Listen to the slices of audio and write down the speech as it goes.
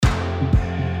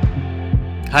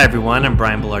Hi everyone, I'm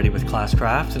Brian Belardi with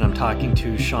Classcraft, and I'm talking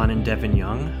to Shawn and Devin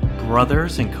Young,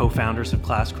 brothers and co-founders of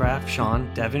Classcraft.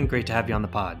 Shawn, Devin, great to have you on the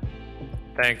pod.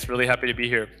 Thanks, really happy to be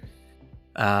here.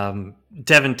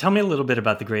 Devin, tell me a little bit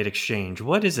about the Great Exchange.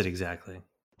 What is it exactly?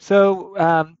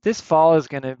 So this fall is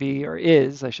going to be, or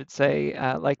is, I should say,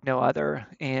 like no other.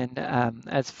 And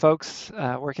as folks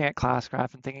working at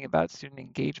Classcraft and thinking about student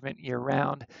engagement year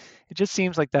round, it just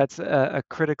seems like that's a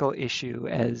critical issue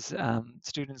as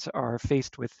students are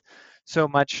faced with so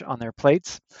much on their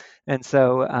plates. And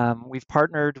so we've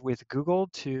partnered with Google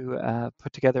to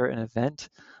put together an event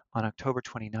on October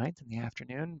 29th in the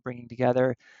afternoon, bringing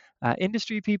together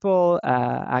industry people,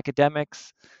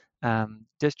 academics,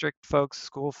 district folks,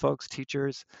 school folks,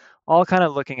 teachers, all kind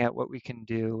of looking at what we can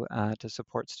do to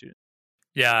support students.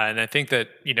 Yeah, and I think that,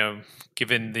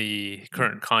 given the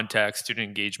current context, student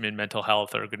engagement, mental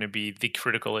health are going to be the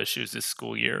critical issues this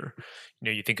school year.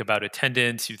 You think about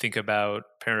attendance, you think about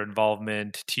parent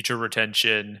involvement, teacher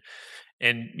retention,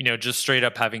 and, just straight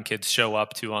up having kids show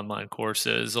up to online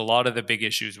courses. A lot of the big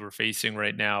issues we're facing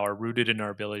right now are rooted in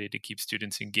our ability to keep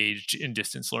students engaged in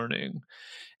distance learning.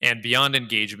 And beyond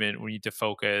engagement, we need to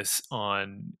focus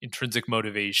on intrinsic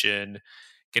motivation,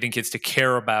 getting kids to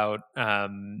care about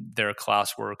their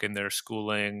classwork and their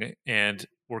schooling, and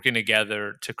working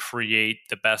together to create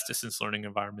the best distance learning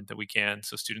environment that we can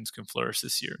so students can flourish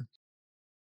this year.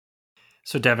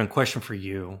 So Devin, question for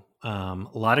you. A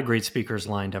lot of great speakers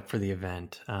lined up for the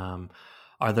event.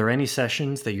 Are there any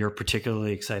sessions that you're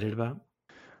particularly excited about?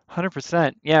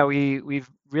 100%. Yeah, we've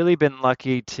really been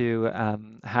lucky to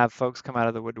have folks come out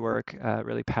of the woodwork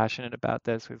really passionate about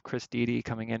this. We have Chris Deedy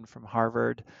coming in from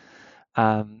Harvard.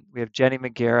 We have Jenny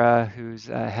McGarrah, who's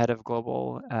head of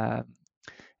global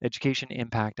education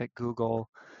impact at Google.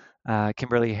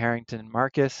 Kimberly Harrington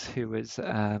Marcus, who is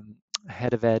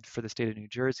head of ed for the state of New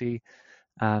Jersey.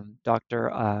 Dr.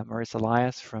 Marissa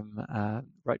Elias from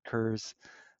Rutgers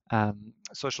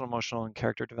Social, Emotional, and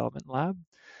Character Development Lab,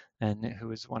 and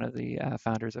who is one of the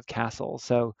founders of Castle.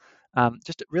 So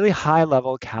just a really high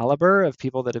level caliber of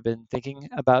people that have been thinking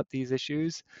about these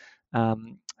issues.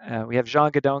 We have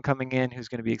Jean Godon coming in, who's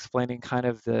going to be explaining kind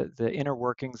of the inner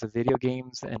workings of video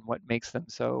games and what makes them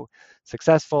so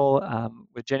successful.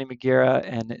 With Jenny McGarrah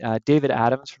and David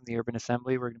Adams from the Urban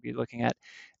Assembly, we're going to be looking at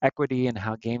equity and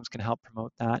how games can help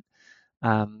promote that.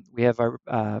 We have our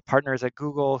partners at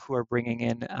Google who are bringing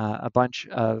in a bunch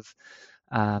of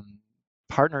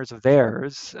partners of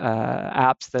theirs,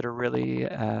 apps that are really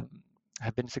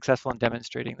have been successful in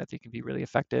demonstrating that they can be really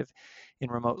effective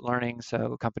in remote learning.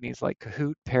 So companies like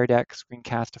Kahoot, Pear Deck,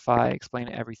 Screencastify, Explain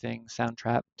Everything,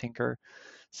 Soundtrap, Tinker.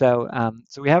 So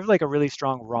we have like a really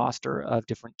strong roster of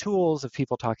different tools of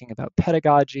people talking about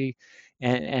pedagogy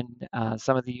and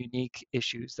some of the unique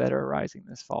issues that are arising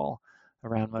this fall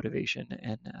around motivation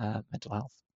and mental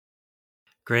health.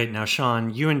 Great. Now,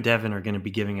 Shawn, you and Devin are going to be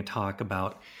giving a talk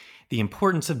about the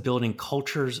importance of building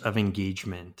cultures of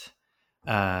engagement.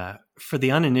 For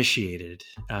the uninitiated,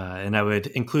 and I would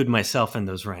include myself in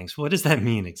those ranks, what does that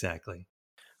mean exactly?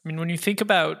 I mean, when you think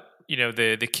about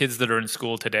the kids that are in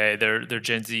school today, they're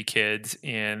Gen Z kids,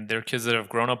 and they're kids that have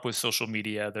grown up with social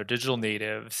media. They're digital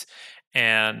natives,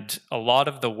 and a lot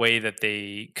of the way that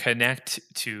they connect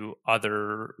to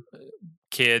other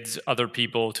kids, other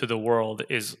people, to the world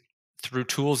is through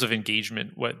tools of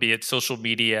engagement, be it social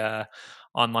media,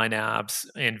 online apps,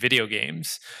 and video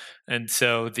games. And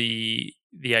so the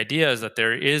idea is that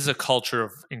there is a culture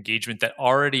of engagement that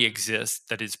already exists,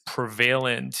 that is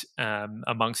prevalent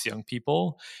amongst young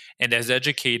people. And as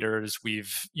educators,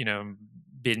 we've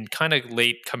been kind of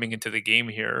late coming into the game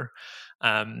here.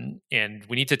 And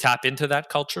we need to tap into that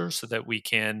culture so that we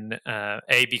can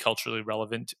be culturally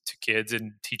relevant to kids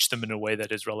and teach them in a way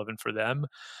that is relevant for them.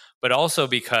 But also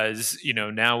because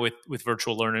now with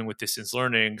virtual learning, with distance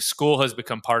learning, school has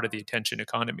become part of the attention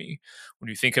economy. When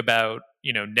you think about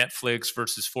Netflix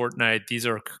versus Fortnite, these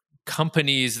are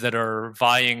companies that are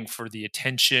vying for the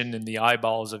attention and the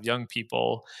eyeballs of young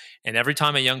people. And every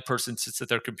time a young person sits at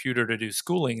their computer to do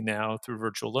schooling now through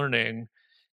virtual learning,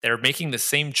 they're making the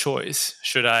same choice.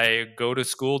 Should I go to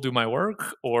school, do my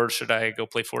work, or should I go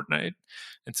play Fortnite?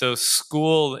 And so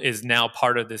school is now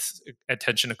part of this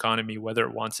attention economy, whether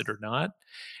it wants it or not.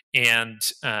 And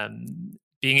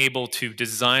being able to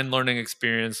design learning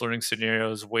experience, learning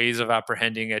scenarios, ways of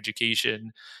apprehending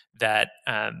education that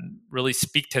really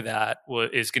speak to that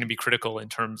is going to be critical in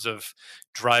terms of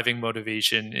driving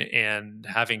motivation and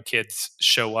having kids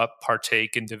show up,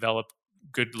 partake, and develop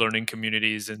good learning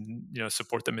communities and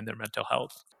support them in their mental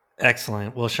health.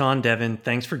 Excellent. Well, Shawn, Devin,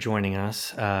 thanks for joining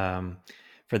us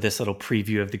for this little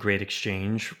preview of the Great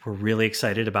Exchange. We're really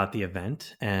excited about the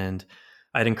event, and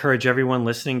I'd encourage everyone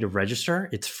listening to register.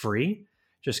 It's free.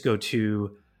 Just go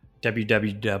to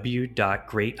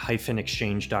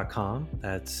www.great-exchange.com.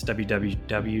 That's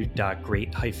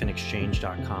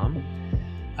www.great-exchange.com.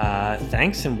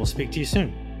 Thanks, and we'll speak to you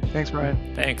soon. Thanks,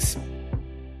 Brian. Thanks.